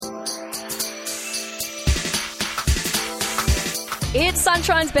It's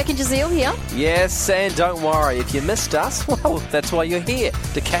Sunshine's Beck and Jazeel here. Yes, and don't worry, if you missed us, well, that's why you're here,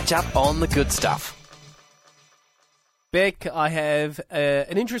 to catch up on the good stuff. Beck, I have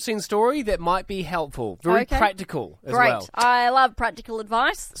an interesting story that might be helpful. Very Okay. practical as Great. well. I love practical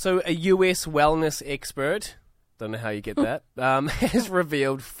advice. So a US wellness expert, don't know how you get that, has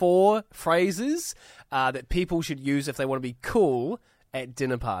revealed 4 phrases that people should use if they want to be cool at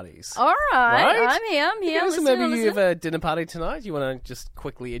dinner parties. All right. Right? I'm here. Yeah, so Listen, maybe listen. you have a dinner party tonight. You want to just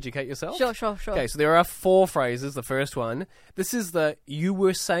quickly educate yourself? Sure. Okay, so there are 4 phrases. The first one, this is the you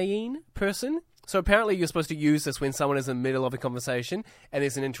were saying person. So apparently you're supposed to use this when someone is in the middle of a conversation and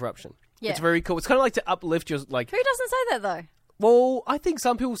there's an interruption. Yeah. It's very cool. It's kind of like to uplift your, like... Who doesn't say that, though? Well, I think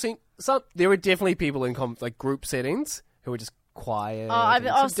some people think... There are definitely people in like group settings who are just quiet and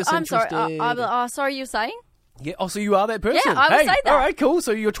I'm sorry. disinterested. Sorry, you're saying? Yeah, oh, so you are that person? Yeah, I would hey, say that. All right, cool.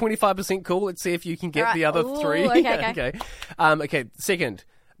 So you're 25% cool. Let's see if you can get All right. the other Ooh, 3. okay. Okay, second,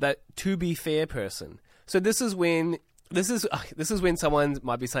 that to be fair person. So this is when someone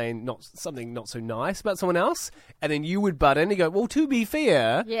might be saying something not so nice about someone else, and then you would butt in and go, well, to be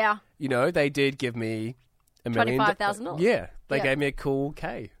fair, Yeah. you know, they did give me $1 million. $25,000. Yeah, they Yeah. gave me a cool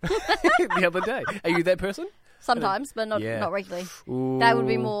K the other day. Are you that person? Sometimes, but not Yeah. not regularly. Ooh. That would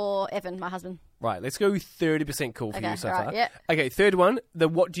be more Evan, my husband. Right, let's go 30% cool for Okay, you so right, far. yeah. Okay, third one, the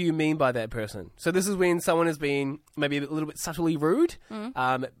what do you mean by that person? So this is when someone is being maybe a little bit subtly rude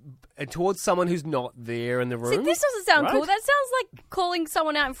and towards someone who's not there in the room. See, this doesn't sound right? cool. That sounds like calling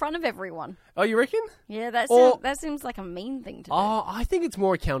someone out in front of everyone. Oh, you reckon? Yeah, that Or- seems like a mean thing to do. Oh, I think it's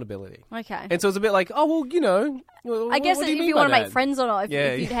more accountability. Okay. And so it's a bit like, oh, well, you know. I guess what do if mean you by want to make that? friends or not,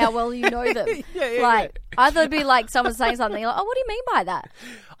 how well you know them. Yeah. Either be like someone saying something like, oh, what do you mean by that?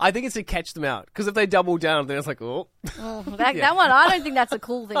 I think it's to catch them out. Because if they double down, then it's like, oh. That one, I don't think that's a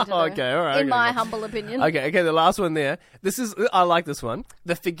cool thing to do. Okay, all right, In okay, my okay. humble opinion. Okay, the last one there. I like this one.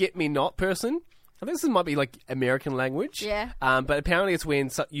 The forget-me-not person. I think this might be like American language. Yeah. But apparently it's when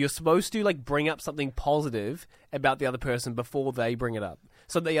you're supposed to like bring up something positive about the other person before they bring it up.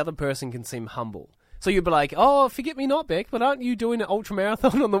 So the other person can seem humble. So you'd be like, oh, forget me not, Beck, but aren't you doing an ultra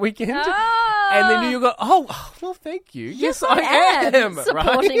marathon on the weekend? Oh. And then you go, oh, well, thank you. Yes, I am.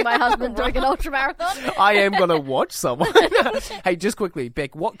 Supporting right? my husband doing an ultra marathon. I am going to watch someone. Hey, just quickly,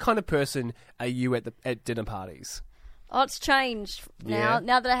 Beck, what kind of person are you at dinner parties? Oh, it's changed now. Yeah.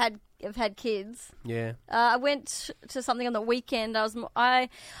 Now that I've had kids. Yeah. I went to something on the weekend. I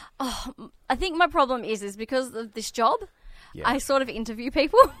think my problem is because of this job. Yeah. I sort of interview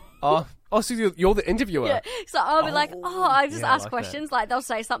people. Oh, so you're the interviewer. Yeah. So I'll be like, I just yeah, I ask like questions. Like they'll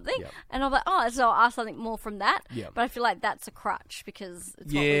say something, Yep. and I'll be like, so I'll ask something more from that. Yep. But I feel like that's a crutch because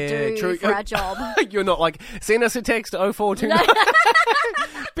it's what Yeah, we do true. for our job. You're not like, send us a text 0429.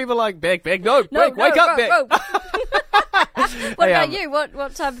 No. People are like, Beck, no, Beck, wake up, Beck. What Hey, about you?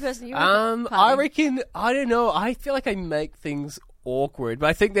 What type of person are you? I reckon, I don't know, I feel like I make things awkward, but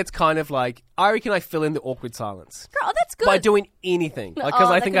I think that's kind of like, I reckon I fill in the awkward silence. Oh, that's good. By doing anything. Because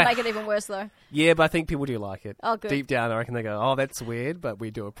I that think could make it even worse though. Yeah, but I think people do like it. Oh, good. Deep down, I reckon they go, oh, that's weird, but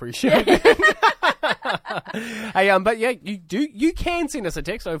we do appreciate it. Hey, but yeah, you can send us a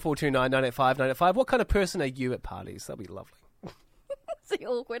text, 0429 985 985. What kind of person are you at parties? That'd be lovely. It's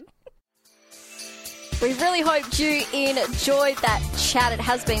awkward. We really hoped you enjoyed that chat. It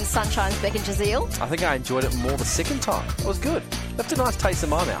has been Sunshine's Beck and Jazeel. I think I enjoyed it more the second time. It was good. Left a nice taste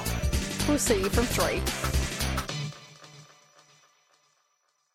in my mouth. We'll see you from 3.